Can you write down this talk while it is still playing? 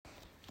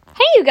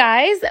you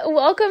guys.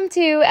 Welcome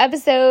to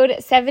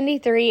episode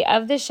 73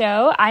 of the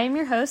show. I am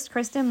your host,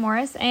 Kristen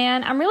Morris,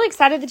 and I'm really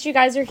excited that you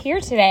guys are here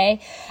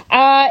today.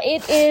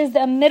 It is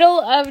the middle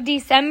of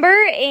December,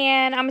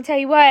 and I'm going to tell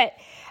you what,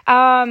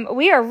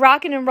 we are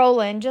rocking and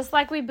rolling. Just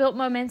like we built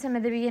momentum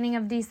at the beginning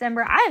of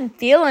December, I am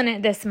feeling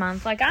it this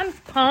month. Like, I'm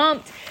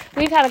pumped.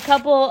 We've had a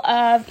couple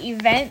of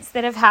events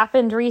that have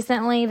happened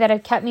recently that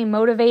have kept me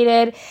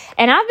motivated,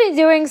 and I've been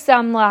doing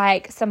some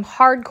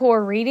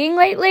hardcore reading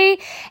lately,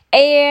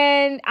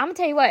 and I'm gonna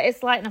tell you what,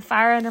 it's lighting a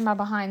fire under my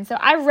behind. So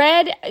I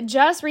read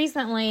just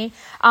recently,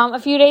 a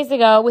few days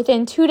ago,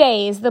 within 2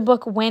 days, the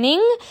book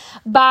Winning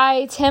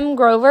by Tim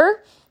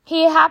Grover.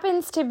 He's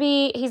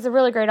a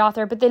really great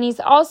author, but then he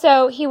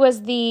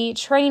was the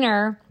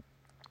trainer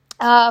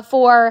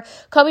for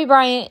Kobe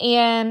Bryant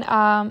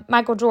and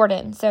Michael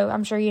Jordan. So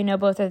I'm sure you know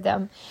both of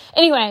them.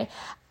 Anyway,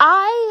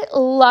 I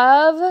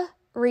love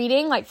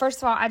reading. Like, first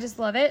of all, I just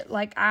love it.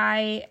 Like,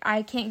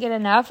 I can't get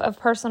enough of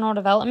personal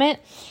development.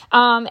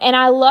 And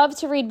I love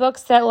to read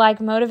books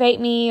that motivate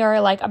me or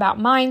about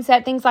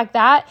mindset, things like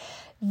that.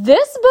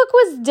 This book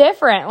was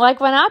different. Like,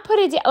 when I put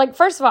it down,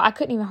 first of all, I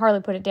couldn't even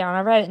hardly put it down.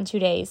 I read it in 2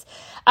 days.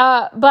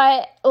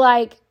 But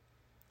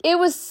it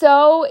was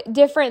so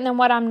different than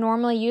what I'm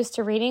normally used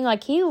to reading.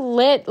 He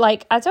lit,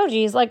 I told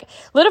you, he's lit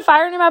a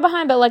fire in my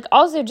behind, but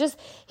also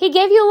he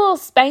gave you a little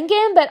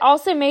spanking, but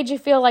also made you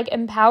feel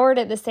empowered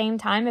at the same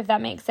time, if that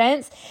makes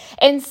sense.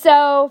 And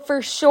so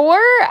for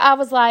sure, I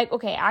was like,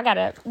 okay,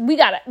 we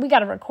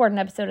gotta record an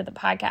episode of the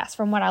podcast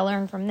from what I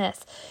learned from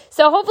this.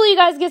 So hopefully you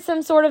guys get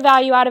some sort of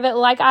value out of it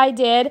like I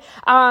did.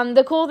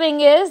 The cool thing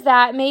is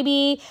that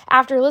maybe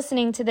after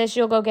listening to this,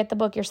 you'll go get the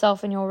book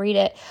yourself and you'll read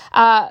it.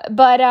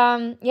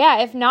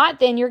 If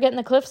not, then you're getting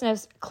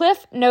the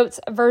Cliff Notes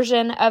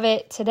version of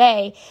it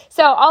today.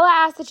 So all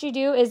I ask that you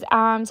do is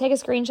take a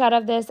screenshot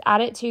of this, add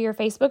it to your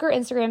Facebook or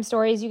Instagram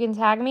stories. You can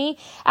tag me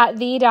at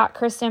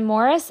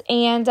the.KristenMorris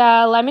and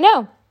let me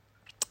know.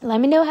 Let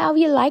me know how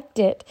you liked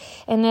it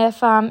and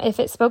if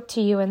it spoke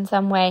to you in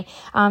some way.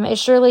 It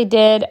surely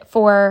did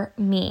for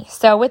me.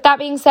 So with that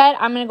being said,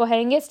 I'm going to go ahead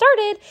and get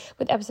started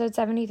with episode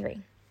 73.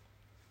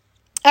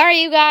 All right,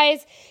 you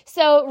guys.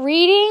 So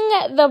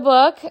reading the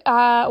book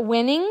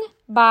Winning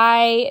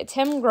by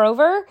Tim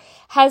Grover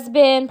has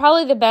been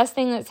probably the best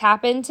thing that's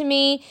happened to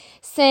me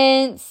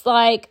since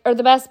or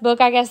the best book,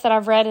 I guess, that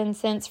I've read in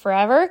since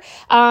forever.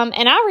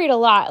 And I read a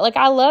lot.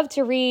 I love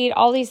to read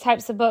all these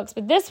types of books,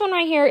 but this one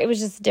right here, it was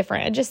just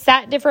different. It just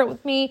sat different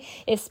with me.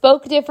 It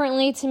spoke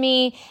differently to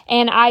me,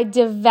 and I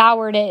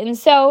devoured it. And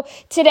so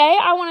today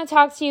I want to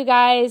talk to you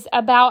guys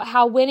about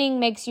how winning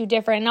makes you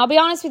different. And I'll be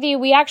honest with you,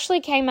 we actually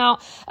came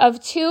out of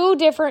 2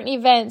 different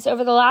events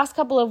over the last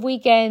couple of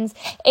weekends,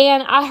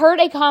 and I heard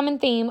a common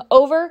theme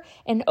over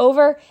and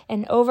over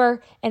and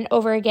over and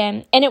over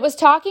again. And it was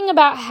talking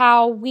about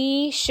how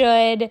we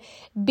should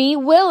be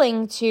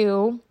willing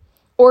to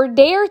or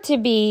dare to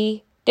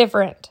be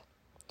different.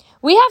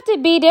 We have to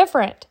be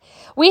different.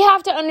 We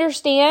have to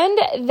understand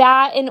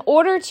that in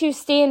order to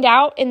stand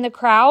out in the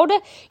crowd,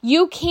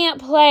 you can't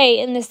play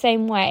in the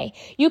same way.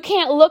 You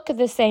can't look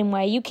the same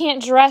way. You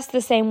can't dress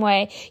the same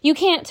way. You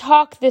can't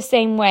talk the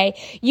same way.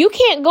 You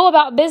can't go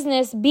about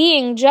business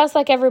being just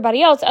like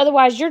everybody else.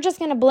 Otherwise, you're just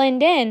going to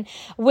blend in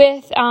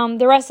with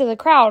the rest of the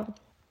crowd.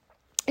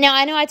 Now,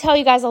 I know I tell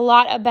you guys a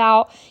lot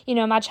about,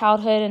 my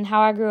childhood and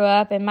how I grew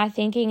up and my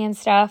thinking and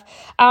stuff.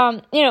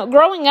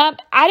 Growing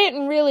up, I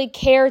didn't really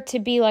care to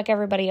be like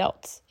everybody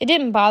else. It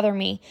didn't bother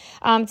me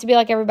to be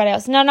like everybody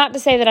else. Now, not to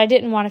say that I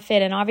didn't want to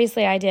fit in.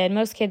 Obviously, I did.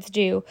 Most kids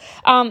do.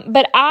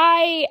 But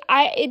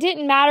it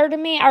didn't matter to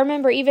me. I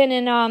remember even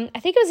in, I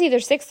think it was either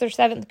 6th or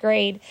 7th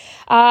grade.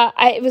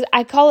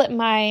 I call it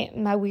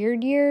my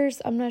weird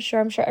years. I'm not sure.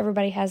 I'm sure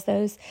everybody has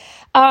those.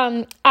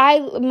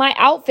 My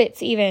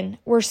outfits even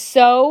were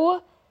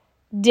so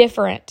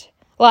different,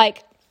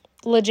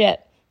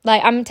 legit.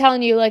 I'm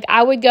telling you,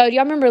 I would go, do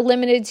y'all remember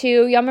Limited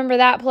 2? Y'all remember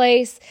that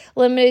place?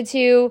 Limited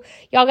 2?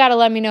 Y'all got to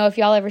let me know if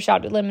y'all ever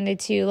shopped at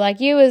Limited 2.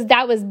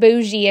 That was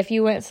bougie if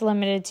you went to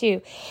Limited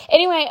 2.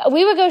 Anyway,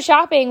 we would go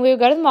shopping. We would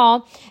go to the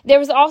mall. There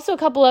was also a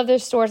couple other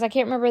stores. I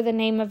can't remember the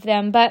name of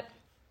them, but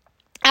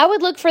I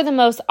would look for the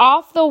most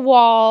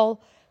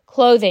off-the-wall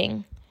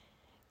clothing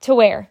to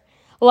wear.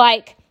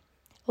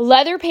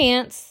 Leather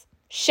pants,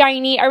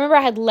 shiny. I remember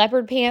I had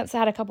leopard pants. I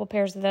had a couple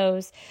pairs of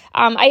those.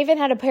 I even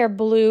had a pair of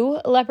blue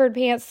leopard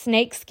pants,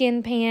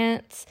 snakeskin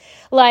pants.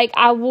 I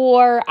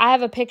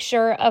have a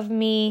picture of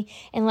me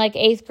in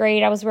 8th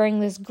grade. I was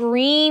wearing this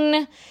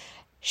green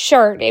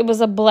shirt. It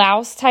was a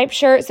blouse type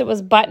shirt. So it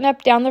was button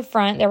up down the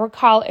front. It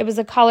was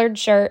a collared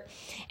shirt.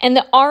 And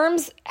the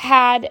arms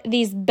had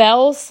these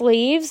bell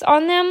sleeves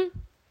on them.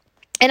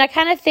 And I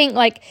kind of think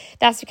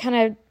that's kind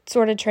of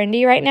sort of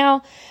trendy right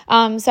now.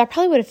 So I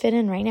probably would have fit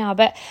in right now,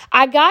 but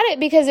I got it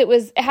because it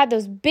had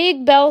those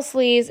big bell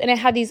sleeves and it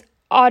had these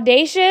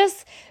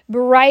audacious,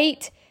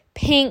 bright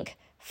pink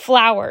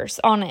flowers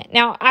on it.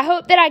 Now, I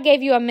hope that I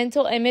gave you a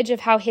mental image of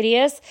how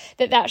hideous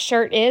that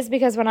shirt is,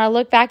 because when I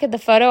look back at the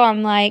photo,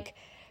 I'm like,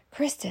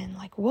 Kristen,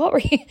 what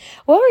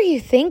were you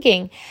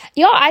thinking?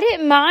 Y'all, I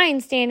didn't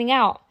mind standing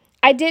out.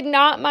 I did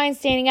not mind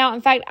standing out.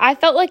 In fact, I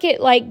felt like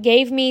it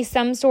gave me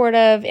some sort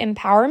of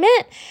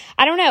empowerment.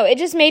 I don't know. It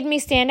just made me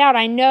stand out.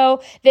 I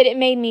know that it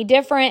made me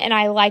different and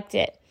I liked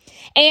it.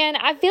 And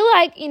I feel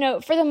like,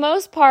 for the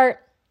most part,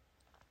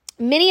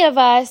 many of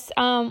us,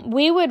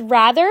 we would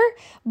rather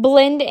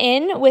blend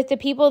in with the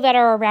people that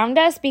are around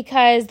us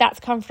because that's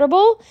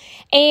comfortable.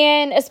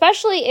 And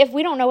especially if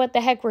we don't know what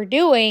the heck we're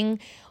doing,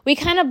 we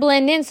kind of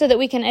blend in so that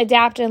we can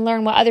adapt and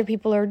learn what other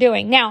people are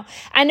doing. Now,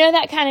 I know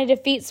that kind of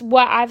defeats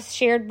what I've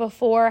shared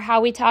before,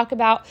 how we talk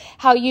about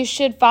how you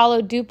should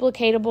follow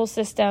duplicatable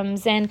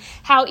systems and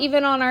how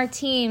even on our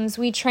teams,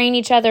 we train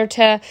each other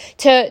to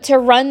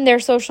run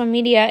their social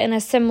media in a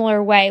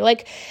similar way.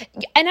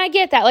 And I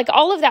get that,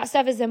 all of that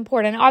stuff is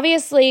important.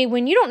 Obviously,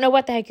 when you don't know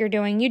what the heck you're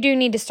doing, you do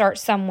need to start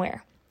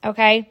somewhere.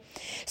 Okay.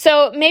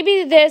 So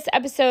maybe this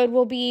episode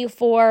will be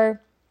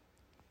for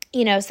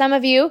some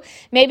of you,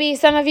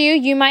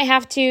 you might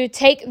have to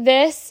take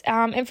this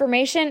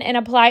information and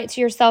apply it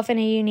to yourself in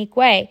a unique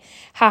way.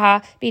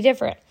 Be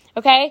different.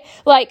 Okay.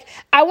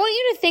 I want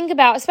you to think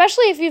about,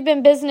 especially if you've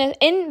been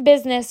in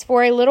business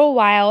for a little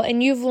while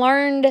and you've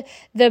learned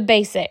the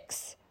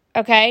basics.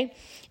 Okay.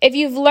 If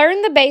you've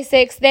learned the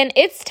basics, then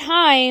it's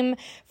time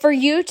for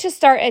you to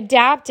start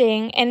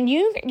adapting, and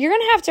you're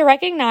going to have to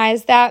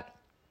recognize that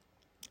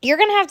you're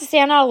going to have to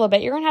stand out a little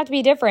bit. You're going to have to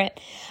be different.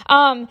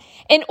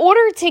 In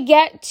order to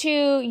get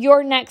to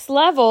your next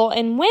level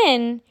and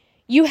win,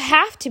 you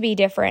have to be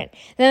different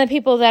than the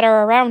people that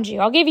are around you.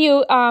 I'll give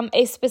you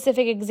a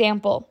specific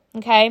example,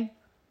 okay?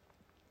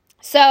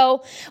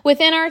 So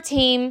within our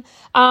team,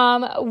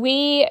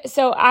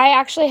 I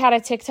actually had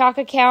a TikTok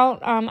account.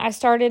 I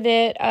started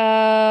it,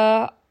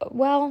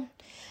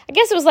 I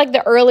guess it was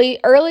the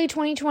early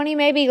 2020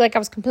 maybe. I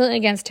was completely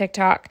against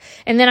TikTok.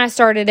 And then I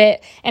started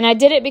it. And I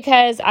did it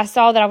because I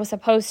saw that I was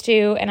supposed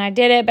to. And I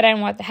did it, but I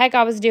didn't know what the heck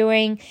I was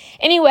doing.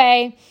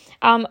 Anyway,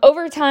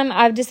 over time,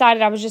 I've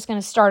decided I was just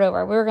going to start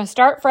over. We were going to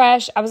start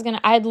fresh.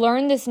 I had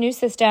learned this new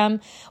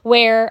system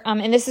where,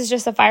 and this is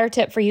just a fire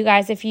tip for you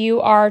guys, if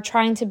you are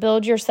trying to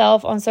build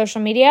yourself on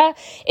social media,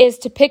 is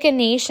to pick a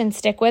niche and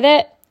stick with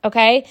it.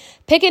 Okay,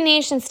 pick a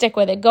niche and stick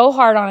with it. Go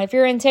hard on it. If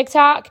you're in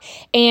TikTok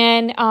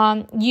and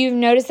you've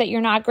noticed that you're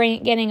not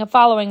getting a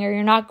following, or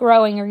you're not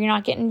growing, or you're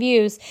not getting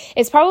views,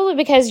 it's probably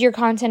because your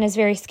content is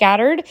very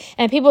scattered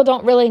and people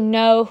don't really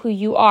know who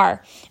you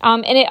are.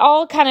 And it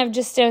all kind of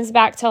just stems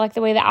back to the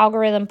way the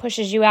algorithm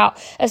pushes you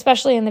out,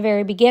 especially in the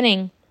very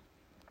beginning.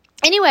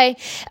 Anyway,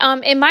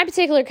 in my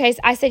particular case,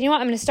 I said, I'm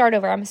going to start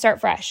over. I'm going to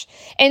start fresh.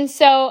 And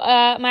so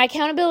my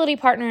accountability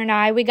partner and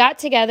I, we got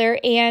together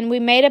and we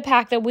made a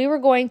pact that we were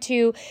going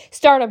to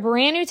start a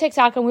brand new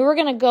TikTok, and we were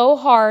going to go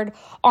hard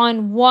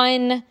on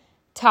one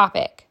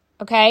topic,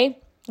 okay?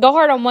 Go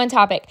hard on one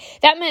topic.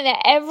 That meant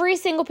that every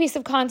single piece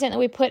of content that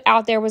we put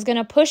out there was going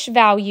to push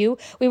value.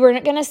 We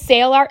weren't going to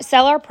sell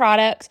our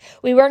products.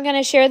 We weren't going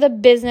to share the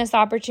business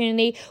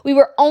opportunity. We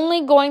were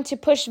only going to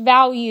push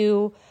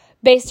value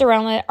based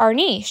around our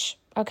niche,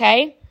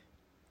 okay?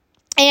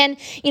 And,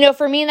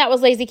 for me, that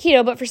was lazy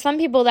keto, but for some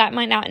people, that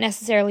might not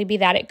necessarily be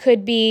that. It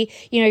could be,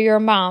 you're a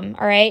mom,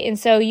 all right? And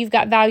so you've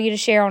got value to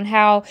share on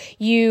how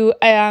you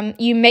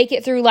make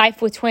it through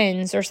life with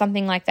twins or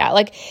something like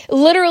that.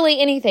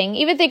 Literally anything.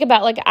 Even think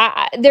about,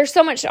 there's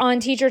so much on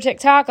teacher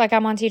TikTok.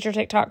 I'm on teacher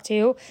TikTok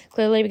too,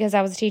 clearly because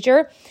I was a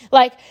teacher.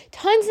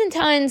 Tons and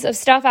tons of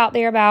stuff out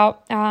there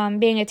about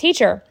being a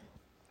teacher.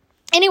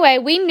 Anyway,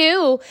 we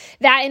knew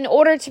that in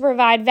order to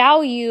provide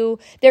value,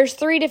 there's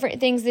 3 different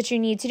things that you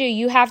need to do.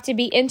 You have to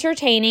be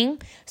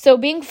entertaining. So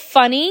being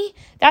funny,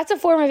 that's a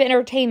form of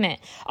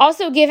entertainment.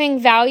 Also giving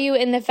value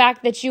in the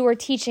fact that you are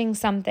teaching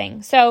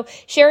something. So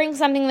sharing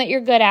something that you're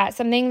good at,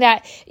 something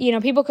that,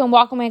 people can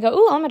walk away and go,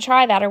 ooh, I'm going to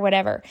try that or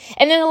whatever.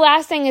 And then the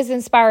last thing is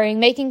inspiring,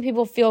 making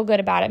people feel good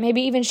about it.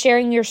 Maybe even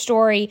sharing your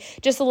story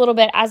just a little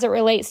bit as it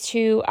relates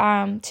to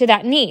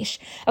that niche.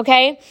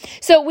 Okay.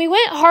 So we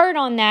went hard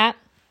on that.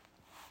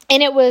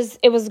 And it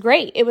was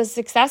great. It was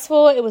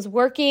successful. It was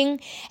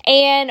working.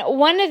 And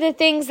one of the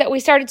things that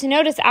we started to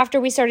notice after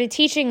we started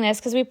teaching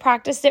this, because we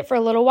practiced it for a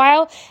little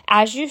while,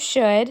 as you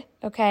should,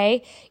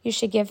 okay? You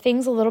should give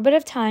things a little bit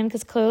of time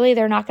because clearly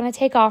they're not going to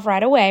take off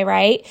right away,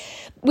 right?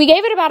 We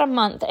gave it about a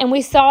month and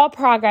we saw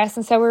progress.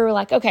 And so we were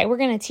like, okay, we're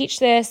going to teach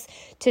this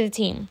to the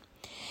team.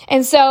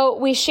 And so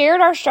we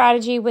shared our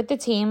strategy with the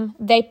team.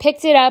 They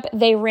picked it up.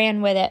 They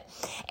ran with it.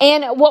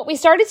 And what we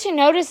started to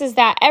notice is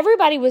that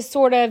everybody was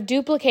sort of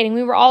duplicating.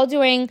 We were all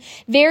doing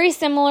very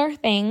similar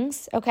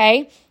things,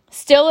 okay?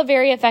 Still a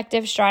very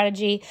effective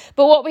strategy.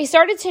 But what we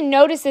started to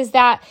notice is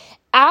that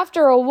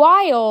after a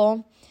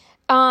while,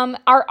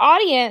 our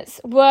audience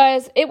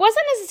wasn't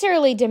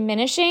necessarily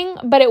diminishing,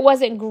 but it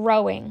wasn't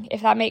growing,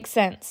 if that makes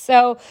sense.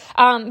 So,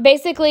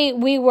 basically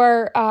we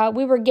were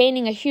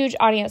gaining a huge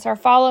audience. Our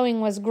following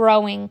was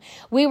growing.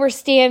 We were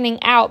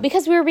standing out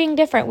because we were being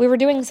different. We were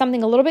doing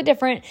something a little bit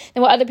different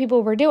than what other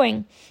people were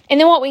doing. And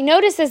then what we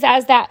noticed is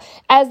as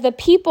the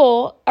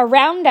people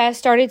around us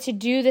started to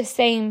do the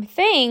same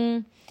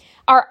thing,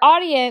 our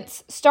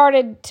audience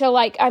started to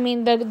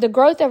the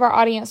growth of our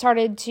audience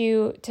started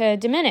to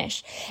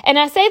diminish. And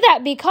I say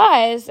that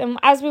because,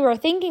 as we were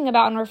thinking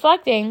about and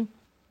reflecting,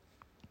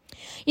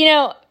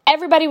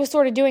 everybody was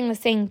sort of doing the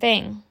same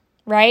thing,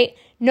 right?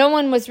 No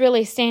one was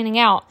really standing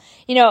out.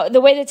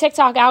 The way the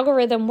TikTok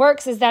algorithm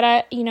works is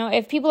that,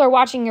 if people are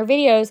watching your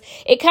videos,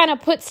 it kind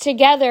of puts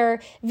together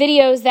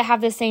videos that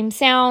have the same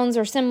sounds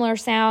or similar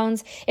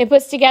sounds. It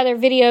puts together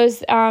videos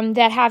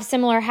that have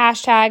similar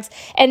hashtags.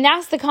 And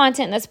that's the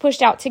content that's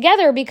pushed out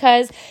together,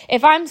 because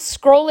if I'm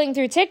scrolling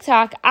through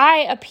TikTok,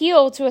 I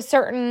appeal to a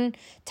certain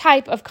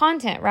type of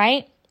content,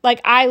 right? Like,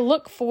 I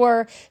look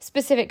for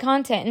specific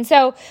content. And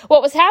so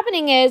what was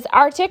happening is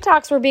our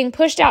TikToks were being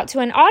pushed out to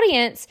an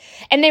audience,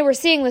 and they were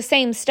seeing the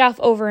same stuff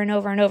over and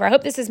over and over. I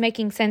hope this is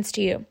making sense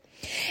to you.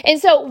 And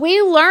so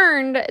we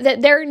learned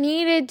that there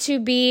needed to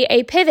be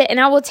a pivot.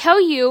 And I will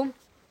tell you,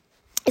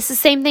 it's the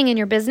same thing in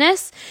your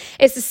business.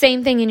 It's the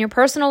same thing in your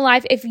personal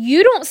life. If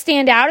you don't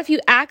stand out, if you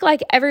act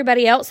like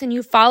everybody else and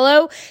you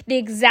follow the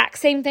exact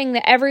same thing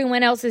that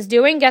everyone else is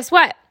doing, guess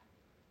what?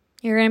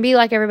 You're going to be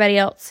like everybody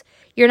else.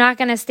 You're not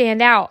going to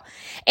stand out.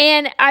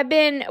 And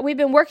we've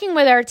been working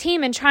with our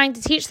team and trying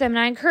to teach them. And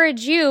I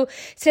encourage you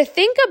to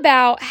think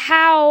about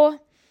how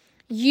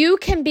you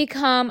can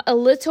become a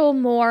little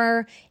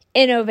more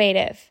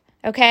innovative.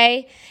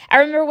 Okay. I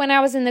remember when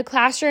I was in the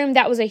classroom,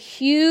 that was a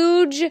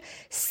huge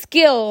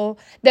skill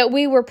that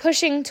we were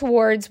pushing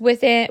towards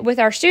with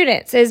our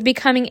students, is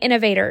becoming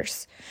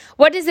innovators.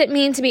 What does it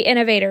mean to be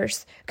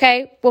innovators?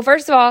 Okay. Well,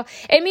 first of all,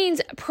 it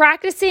means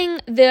practicing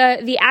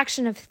the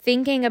action of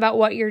thinking about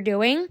what you're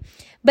doing,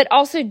 but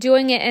also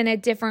doing it in a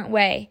different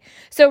way.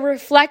 So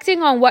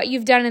reflecting on what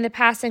you've done in the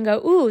past and go,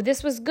 ooh,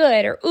 this was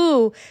good, or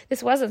ooh,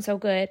 this wasn't so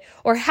good,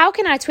 or how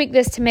can I tweak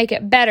this to make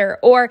it better?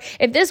 Or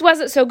if this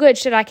wasn't so good,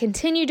 should I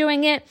continue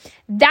doing it?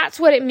 That's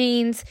what it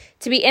means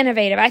to be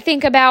innovative. I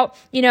think about,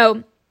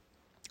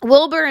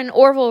 Wilbur and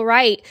Orville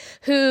Wright,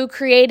 who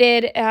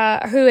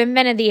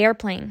invented the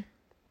airplane.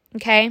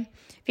 Okay.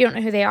 If you don't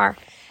know who they are.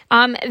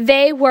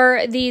 They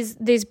were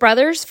these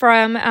brothers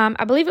from,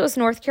 I believe it was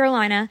North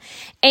Carolina,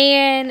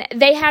 and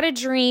they had a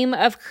dream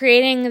of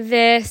creating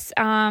this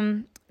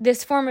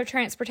form of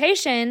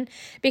transportation,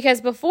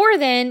 because before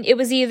then it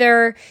was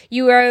either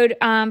you rode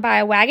by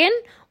a wagon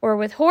or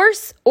with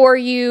horse, or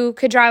you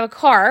could drive a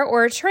car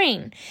or a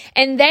train.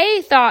 And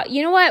they thought,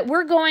 you know what,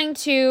 we're going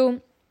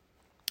to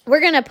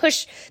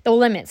push the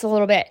limits a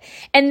little bit.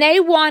 And they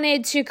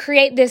wanted to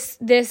create this,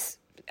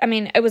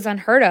 it was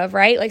unheard of,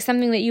 right? Like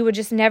something that you would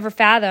just never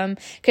fathom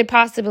could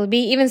possibly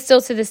be. Even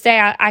still to this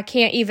day, I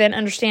can't even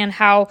understand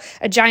how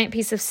a giant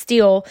piece of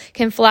steel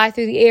can fly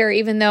through the air,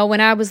 even though when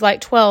I was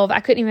like 12, I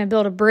couldn't even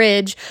build a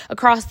bridge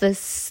across the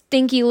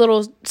stinky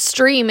little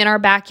stream in our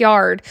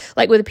backyard,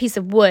 like with a piece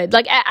of wood.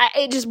 Like,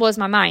 it just blows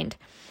my mind.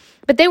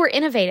 But they were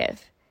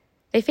innovative.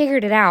 They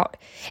figured it out.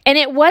 And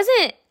it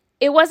wasn't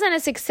a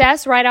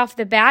success right off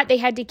the bat. They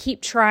had to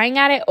keep trying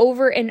at it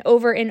over and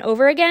over and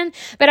over again.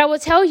 But I will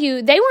tell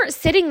you, they weren't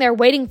sitting there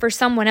waiting for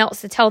someone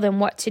else to tell them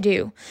what to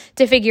do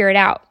to figure it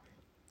out.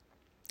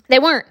 They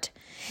weren't.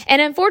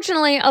 And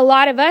unfortunately, a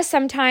lot of us,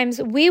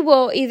 sometimes we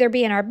will either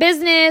be in our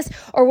business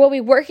or we'll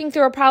be working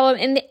through a problem.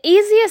 And the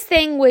easiest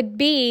thing would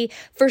be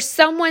for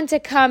someone to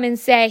come and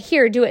say,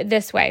 here, do it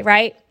this way,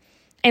 right?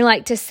 And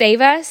like to save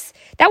us.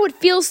 That would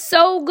feel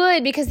so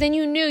good, because then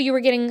you knew you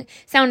were getting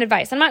sound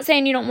advice. I'm not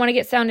saying you don't want to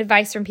get sound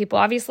advice from people.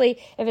 Obviously,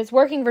 if it's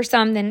working for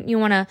some, then you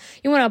want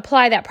to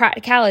apply that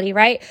practicality,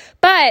 right?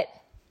 But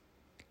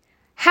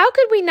how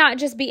could we not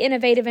just be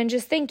innovative and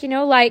just think,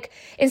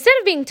 instead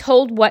of being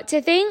told what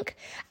to think,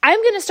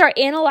 I'm going to start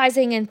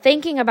analyzing and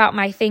thinking about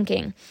my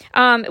thinking.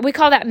 We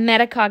call that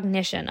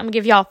metacognition. I'm going to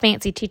give y'all a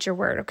fancy teacher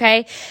word,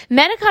 okay?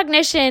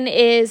 Metacognition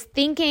is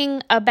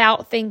thinking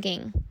about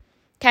thinking,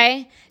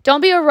 okay?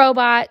 Don't be a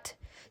robot.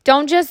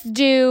 Don't just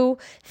do.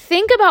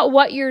 Think about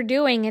what you're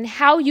doing and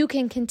how you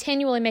can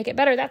continually make it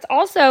better. That's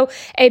also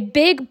a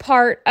big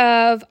part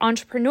of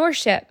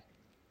entrepreneurship.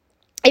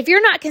 If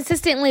you're not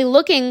consistently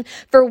looking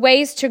for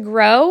ways to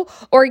grow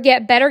or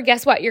get better,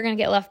 guess what? You're going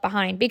to get left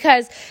behind,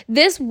 because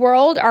this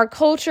world, our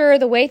culture,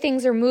 the way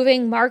things are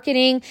moving,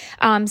 marketing,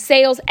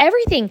 sales,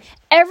 everything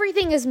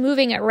is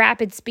moving at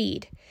rapid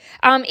speed.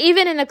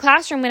 Even in the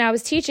classroom when I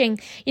was teaching,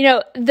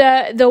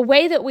 the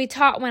way that we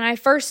taught when I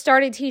first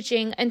started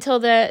teaching until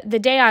the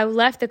day I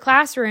left the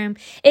classroom,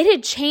 it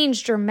had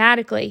changed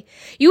dramatically.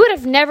 You would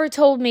have never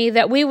told me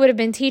that we would have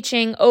been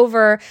teaching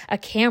over a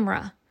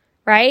camera,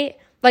 right?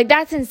 Like,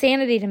 that's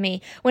insanity to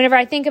me whenever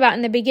I think about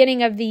in the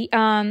beginning of the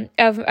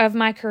of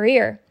my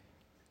career.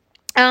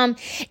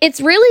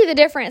 It's really the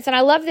difference. And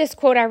I love this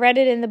quote. I read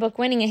it in the book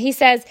Winning It. He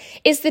says,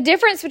 it's the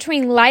difference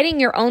between lighting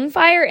your own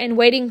fire and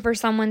waiting for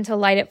someone to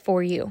light it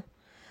for you.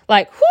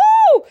 Like,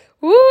 whoo,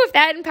 if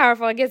that isn't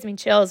powerful, it gives me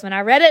chills. When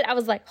I read it, I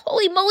was like,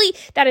 holy moly,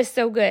 that is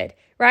so good,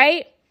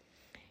 right?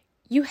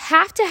 You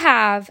have to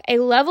have a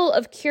level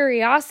of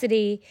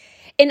curiosity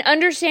in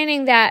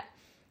understanding that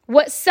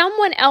what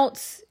someone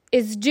else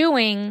is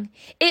doing,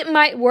 it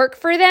might work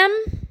for them,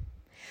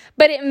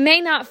 but it may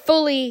not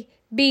fully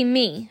be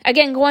me.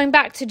 Again, going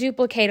back to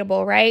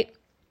duplicatable, right?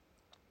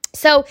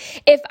 So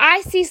if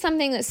I see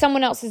something that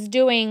someone else is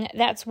doing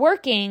that's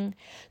working,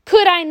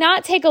 could I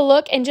not take a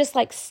look and just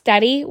like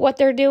study what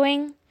they're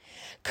doing?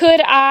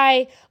 Could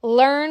I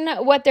learn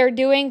what they're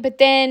doing, but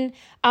then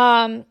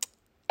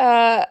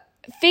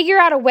figure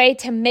out a way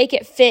to make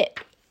it fit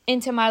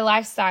into my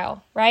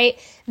lifestyle, right?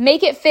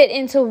 Make it fit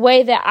into the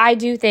way that I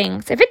do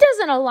things. If it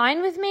doesn't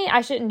align with me,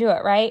 I shouldn't do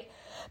it, right?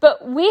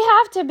 But we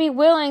have to be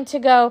willing to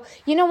go,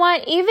 you know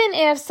what? Even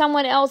if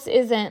someone else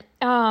isn't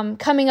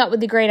coming up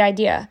with a great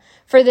idea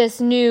for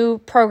this new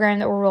program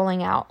that we're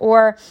rolling out,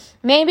 or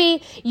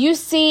maybe you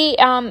see,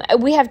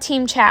 we have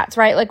team chats,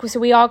 right? Like, so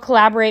we all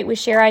collaborate, we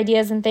share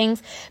ideas and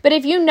things. But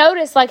if you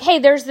notice, like, hey,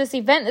 there's this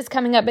event that's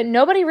coming up, but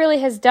nobody really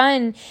has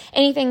done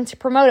anything to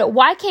promote it.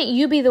 Why can't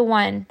you be the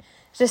one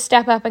to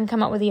step up and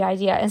come up with the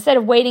idea instead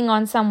of waiting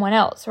on someone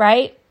else,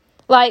 right?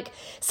 Like,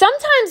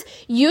 sometimes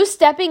you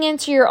stepping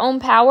into your own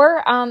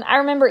power, I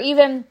remember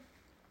even,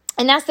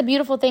 and that's the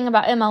beautiful thing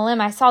about MLM.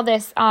 I saw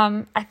this,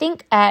 I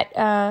think at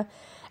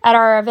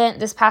our event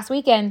this past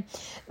weekend.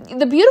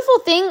 The beautiful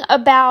thing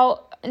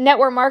about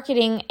network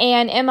marketing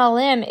and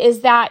MLM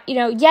is that, you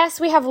know, yes,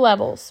 we have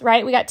levels,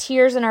 right? We got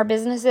tiers in our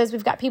businesses.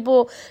 We've got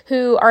people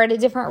who are at a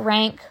different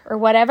rank or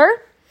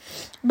whatever.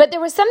 But there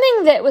was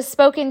something that was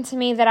spoken to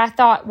me that I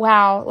thought,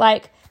 wow,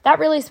 like that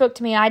really spoke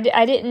to me. I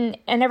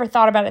never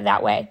thought about it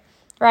that way.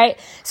 Right?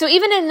 So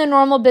even in the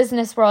normal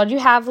business world, you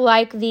have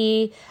like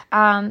the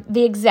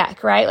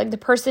exec, right? Like the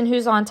person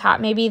who's on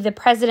top, maybe the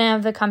president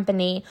of the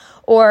company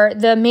or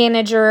the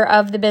manager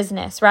of the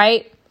business,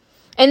 right?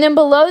 And then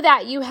below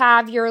that, you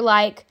have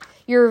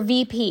your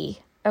VP,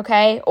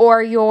 okay?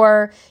 Or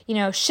your,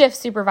 shift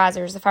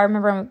supervisors. If I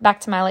remember back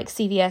to my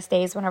CVS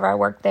days, whenever I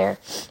worked there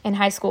in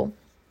high school.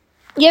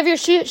 You have your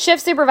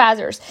shift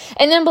supervisors.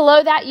 And then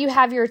below that, you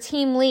have your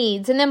team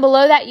leads. And then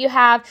below that, you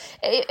have,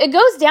 it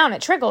goes down,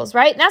 it trickles,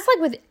 right? And that's like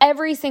with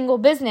every single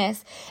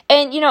business.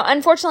 And,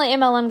 unfortunately,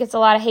 MLM gets a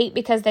lot of hate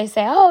because they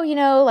say,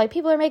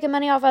 people are making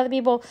money off other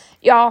people.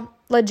 Y'all,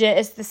 legit,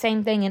 it's the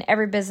same thing in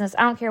every business.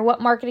 I don't care what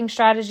marketing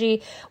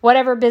strategy,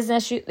 whatever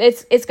business,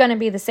 it's going to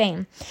be the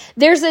same.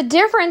 There's a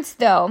difference,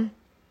 though,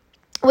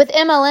 with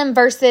MLM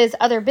versus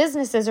other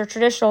businesses or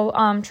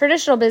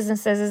traditional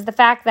businesses is the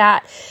fact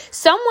that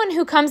someone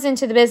who comes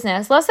into the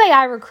business, let's say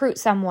I recruit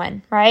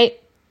someone,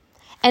 right?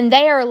 And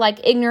they are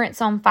like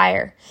ignorance on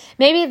fire.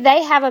 Maybe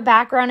they have a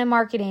background in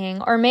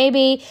marketing, or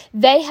maybe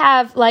they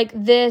have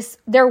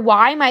their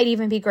why might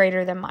even be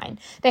greater than mine.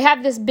 They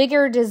have this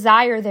bigger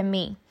desire than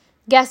me.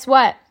 Guess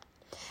what?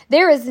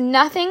 There is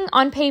nothing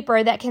on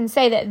paper that can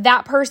say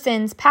that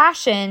person's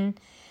passion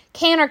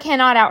can or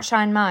cannot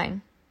outshine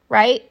mine,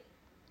 right?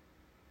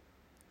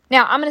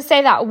 Now, I'm going to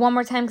say that one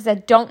more time because I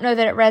don't know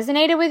that it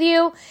resonated with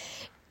you.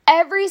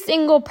 Every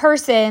single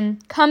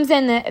person comes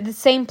in the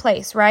same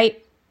place,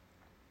 right?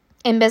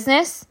 In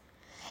business,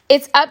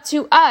 it's up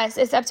to us.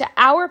 It's up to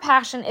our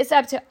passion. It's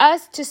up to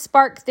us to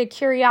spark the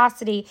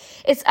curiosity.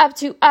 It's up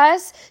to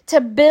us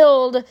to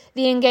build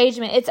the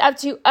engagement. It's up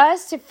to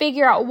us to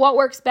figure out what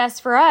works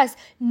best for us.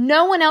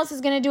 No one else is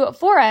going to do it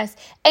for us.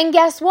 And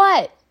guess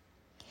what?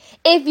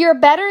 If you're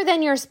better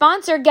than your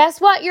sponsor,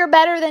 guess what? You're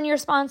better than your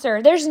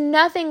sponsor. There's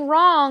nothing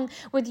wrong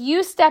with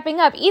you stepping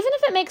up, even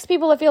if it makes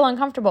people feel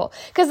uncomfortable.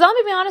 Because let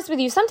me be honest with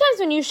you, sometimes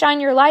when you shine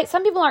your light,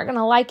 some people aren't going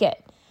to like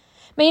it.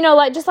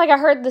 But, just like I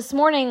heard this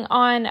morning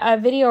on a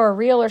video or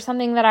reel or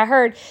something that I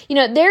heard,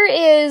 there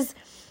is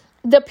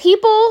the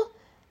people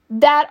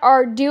that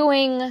are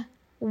doing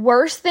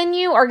worse than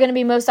you are going to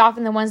be most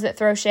often the ones that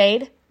throw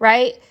shade,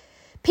 right?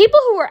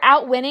 People who are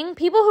out winning,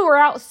 people who are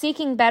out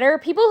seeking better,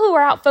 people who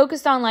are out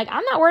focused on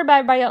I'm not worried about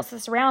everybody else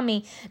that's around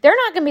me, they're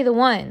not going to be the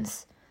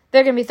ones.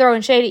 They're going to be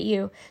throwing shade at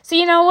you. So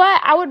you know what?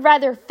 I would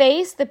rather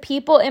face the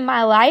people in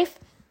my life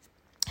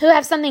who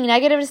have something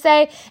negative to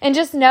say and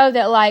just know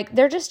that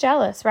they're just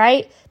jealous,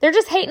 right? They're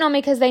just hating on me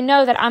because they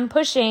know that I'm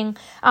pushing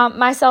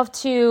myself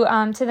to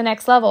the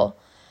next level.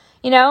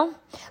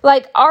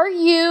 Are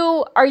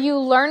you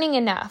learning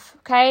enough?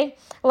 Okay.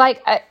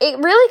 It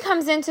really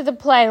comes into the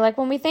play.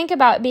 When we think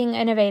about being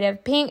innovative,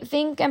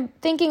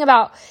 thinking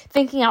about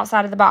thinking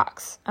outside of the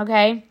box.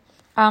 Okay.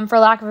 For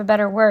lack of a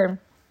better word,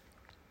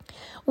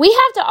 we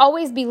have to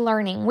always be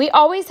learning. We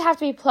always have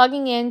to be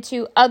plugging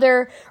into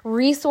other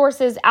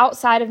resources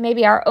outside of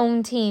maybe our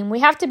own team. We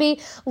have to be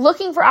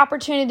looking for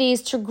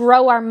opportunities to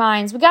grow our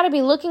minds. We got to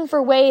be looking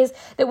for ways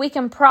that we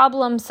can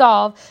problem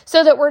solve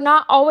so that we're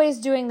not always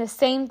doing the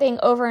same thing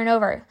over and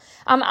over.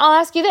 I'll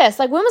ask you this,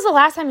 when was the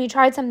last time you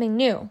tried something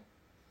new?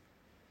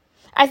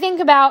 I think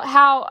about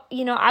how,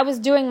 I was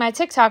doing my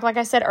TikTok, like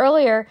I said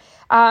earlier,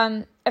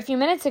 a few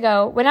minutes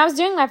ago. When I was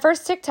doing my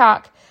first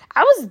TikTok,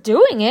 I was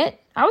doing it.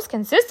 I was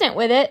consistent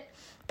with it.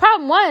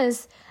 Problem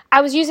was, I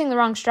was using the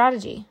wrong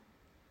strategy.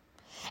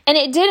 And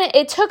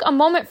it took a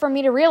moment for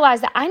me to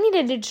realize that I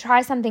needed to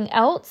try something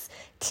else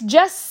to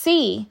just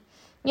see.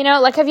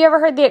 Have you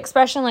ever heard the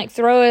expression,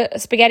 throw a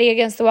spaghetti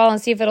against the wall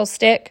and see if it'll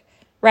stick,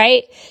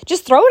 right?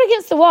 Just throw it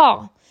against the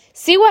wall.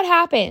 See what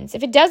happens.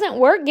 If it doesn't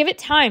work, give it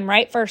time,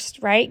 right? First,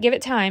 right? Give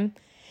it time.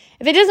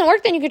 If it doesn't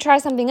work, then you could try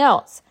something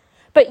else.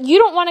 But you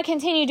don't want to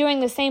continue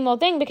doing the same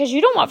old thing because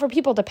you don't want for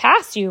people to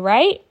pass you,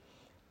 right?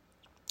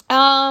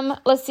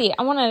 Let's see.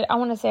 I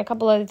want to say a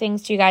couple other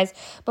things to you guys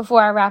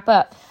before I wrap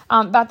up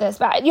about this.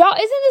 But y'all,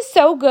 isn't this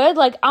so good?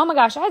 Like, oh my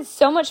gosh, I had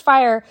so much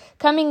fire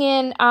coming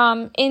in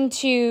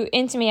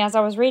into me as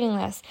I was reading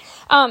this.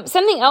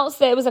 Something else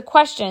that was a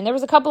question. There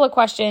was a couple of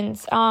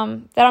questions that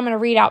I'm going to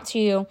read out to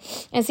you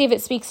and see if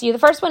it speaks to you. The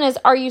first one is,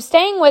 are you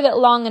staying with it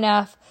long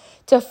enough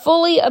to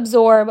fully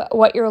absorb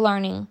what you're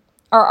learning?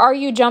 Or are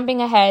you jumping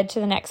ahead to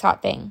the next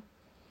hot thing?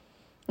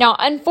 Now,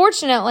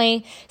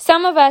 unfortunately,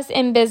 some of us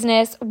in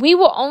business, we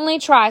will only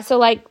try. So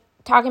like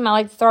talking about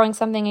like throwing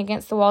something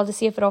against the wall to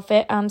see if it'll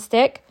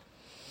stick.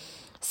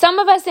 Some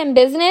of us in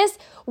business,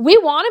 we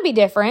want to be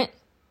different,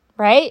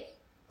 right?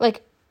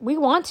 Like we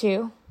want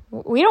to.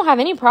 We don't have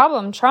any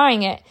problem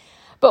trying it.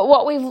 But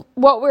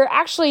what we're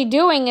actually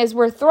doing is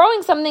we're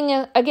throwing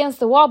something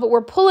against the wall, but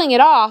we're pulling it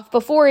off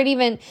before it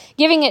even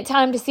giving it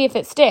time to see if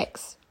it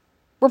sticks.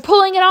 We're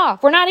pulling it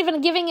off. We're not even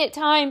giving it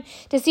time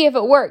to see if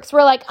it works.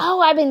 We're like,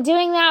 oh, I've been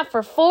doing that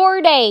for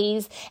 4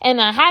 days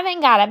and I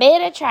haven't got a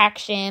bit of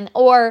traction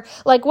or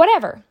like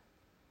whatever,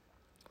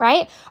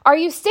 right? Are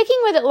you sticking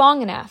with it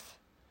long enough?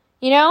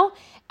 You know,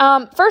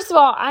 first of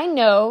all, I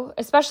know,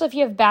 especially if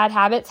you have bad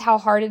habits, how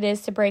hard it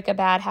is to break a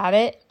bad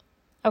habit,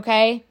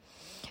 okay?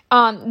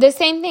 The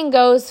same thing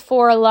goes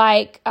for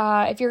like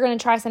if you're going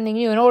to try something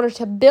new in order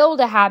to build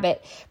a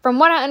habit. From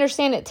what I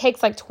understand, it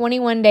takes like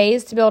 21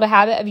 days to build a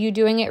habit of you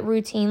doing it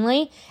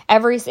routinely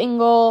every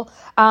single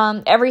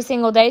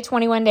day,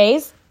 21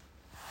 days.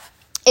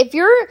 If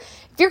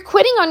you're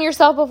quitting on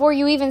yourself before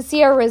you even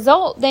see a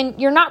result, then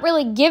you're not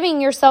really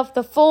giving yourself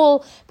the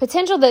full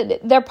potential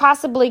that there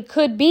possibly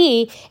could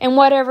be in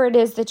whatever it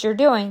is that you're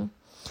doing.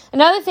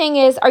 Another thing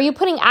is, are you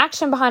putting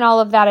action behind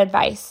all of that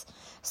advice?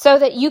 So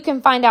that you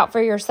can find out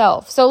for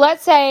yourself. So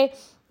let's say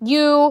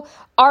you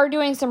are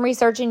doing some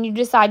research and you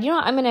decide, you know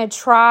what, I'm going to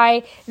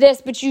try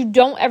this, but you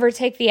don't ever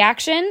take the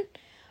action.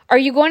 Are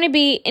you going to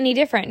be any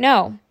different?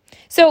 No.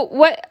 So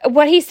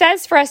what he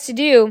says for us to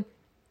do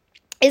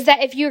is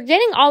that if you're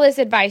getting all this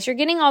advice, you're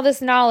getting all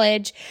this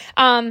knowledge,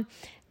 but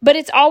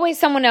it's always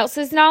someone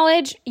else's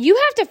knowledge, you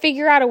have to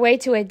figure out a way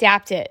to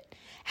adapt it.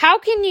 How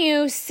can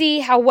you see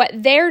how what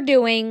they're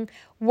doing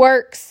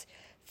works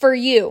for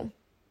you?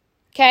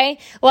 Okay,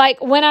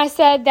 like when I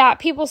said that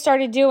people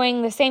started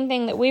doing the same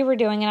thing that we were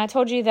doing, and I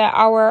told you that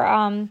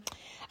our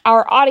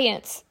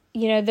audience,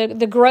 you know,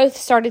 the growth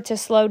started to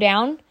slow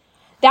down.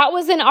 That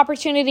was an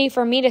opportunity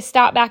for me to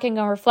stop back and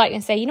go reflect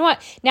and say, you know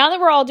what? Now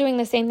that we're all doing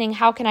the same thing,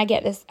 how can I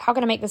get this? How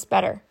can I make this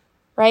better?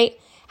 Right?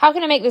 How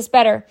can I make this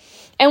better?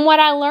 And what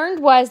I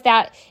learned was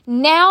that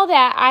now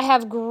that I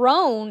have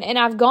grown and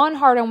I've gone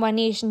hard on my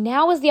niche,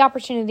 now is the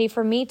opportunity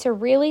for me to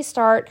really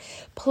start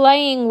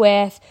playing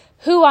with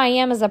who I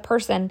am as a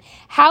person,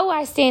 how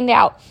I stand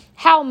out,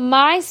 how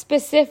my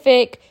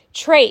specific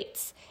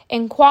traits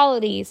and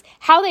qualities,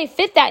 how they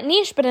fit that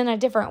niche, but in a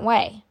different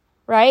way,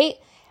 right?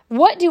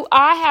 What do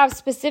I have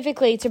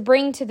specifically to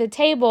bring to the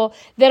table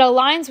that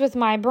aligns with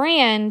my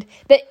brand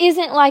that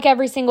isn't like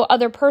every single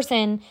other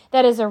person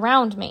that is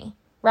around me,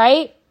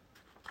 right?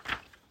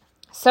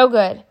 So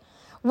good.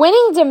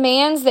 Winning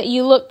demands that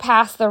you look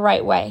past the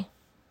right way,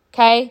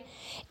 okay?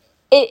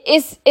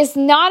 It's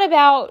not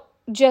about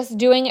just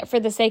doing it for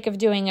the sake of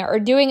doing it or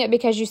doing it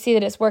because you see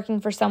that it's working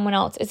for someone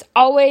else. It's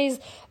always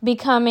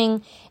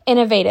becoming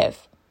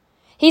innovative.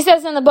 He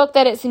says in the book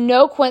that it's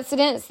no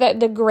coincidence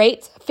that the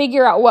greats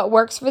figure out what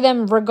works for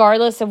them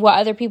regardless of what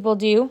other people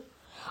do.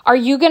 Are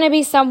you going to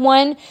be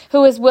someone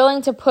who is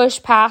willing to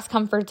push past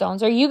comfort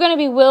zones? Are you going to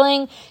be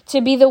willing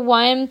to be the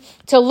one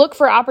to look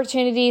for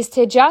opportunities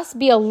to just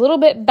be a little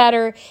bit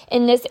better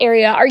in this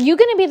area? Are you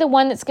going to be the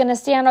one that's going to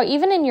stand out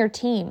even in your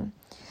team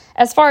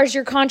as far as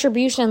your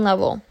contribution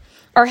level?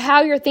 Or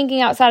how you're thinking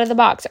outside of the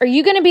box? Are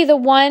you going to be the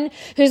one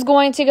who's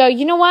going to go,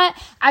 you know what?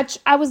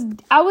 I was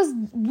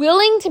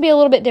willing to be a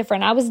little bit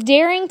different. I was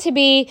daring to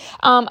be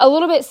a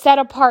little bit set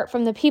apart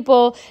from the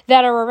people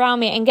that are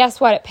around me. And guess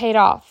what? It paid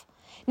off.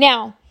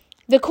 Now,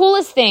 the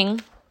coolest thing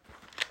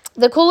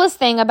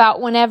about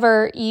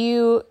whenever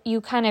you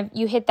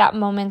hit that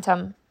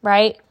momentum,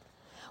 right?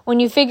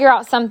 When you figure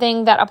out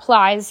something that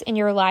applies in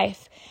your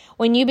life,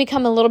 when you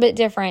become a little bit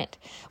different.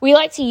 We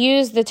like to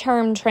use the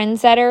term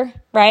trendsetter,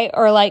 right?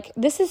 Or like,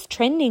 this is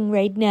trending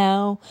right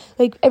now.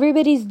 Like,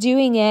 everybody's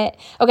doing it.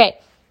 Okay.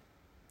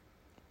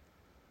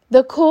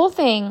 The cool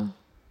thing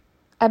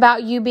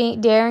about you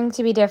daring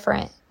to be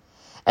different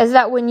is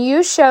that when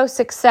you show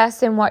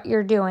success in what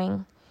you're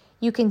doing,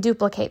 you can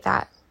duplicate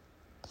that.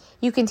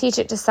 You can teach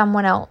it to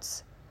someone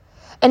else.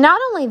 And not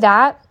only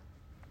that,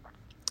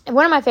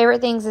 one of my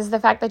favorite things is the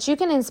fact that you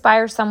can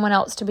inspire someone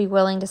else to be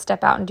willing to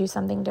step out and do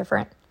something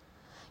different.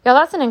 Y'all,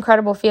 that's an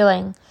incredible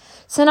feeling.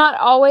 So not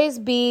always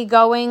be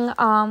going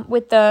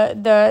with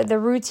the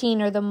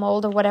routine or the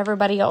mold of what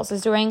everybody else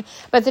is doing,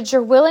 but that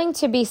you're willing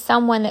to be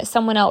someone that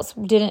someone else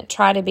didn't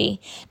try to be.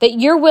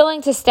 That you're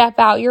willing to step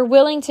out. You're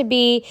willing to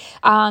be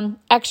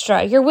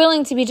extra. You're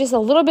willing to be just a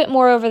little bit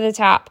more over the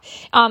top,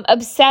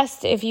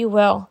 obsessed, if you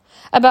will,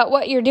 about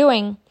what you're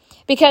doing.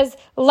 Because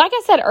like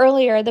I said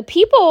earlier, the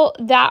people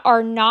that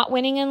are not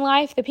winning in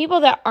life, the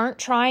people that aren't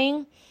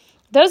trying,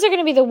 those are going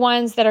to be the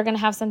ones that are going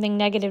to have something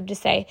negative to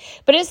say.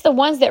 But it's the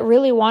ones that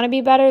really want to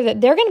be better, that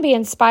they're going to be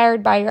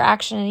inspired by your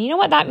action. And you know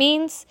what that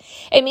means?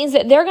 It means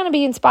that they're going to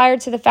be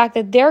inspired to the fact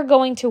that they're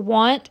going to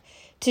want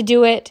to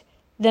do it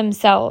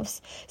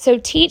themselves. So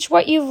teach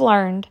what you've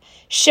learned.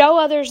 Show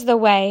others the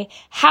way.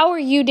 How are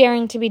you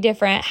daring to be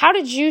different? How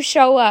did you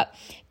show up?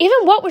 Even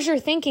what was your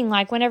thinking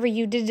like whenever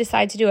you did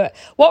decide to do it?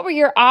 What were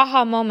your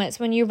aha moments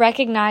when you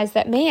recognized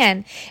that,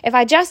 man, if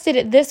I just did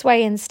it this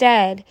way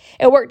instead,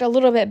 it worked a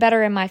little bit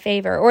better in my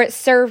favor, or it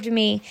served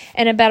me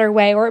in a better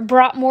way, or it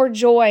brought more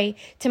joy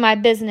to my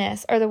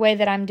business or the way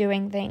that I'm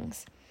doing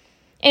things.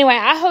 Anyway,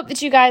 I hope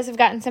that you guys have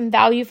gotten some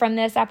value from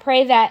this. I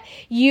pray that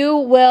you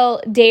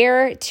will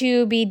dare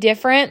to be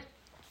different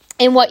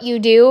in what you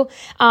do,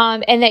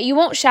 and that you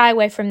won't shy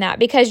away from that,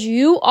 because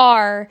you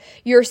are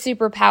your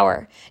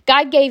superpower.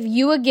 God gave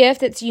you a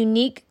gift that's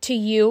unique to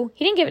you.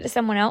 He didn't give it to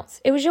someone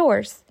else. It was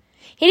yours.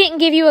 He didn't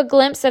give you a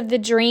glimpse of the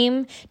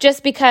dream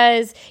just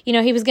because,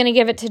 he was going to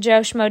give it to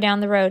Joe Schmo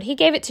down the road. He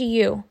gave it to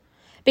you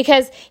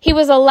because he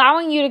was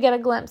allowing you to get a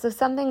glimpse of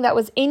something that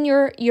was in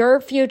your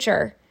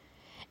future,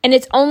 and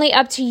it's only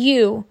up to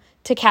you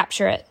to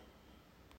capture it.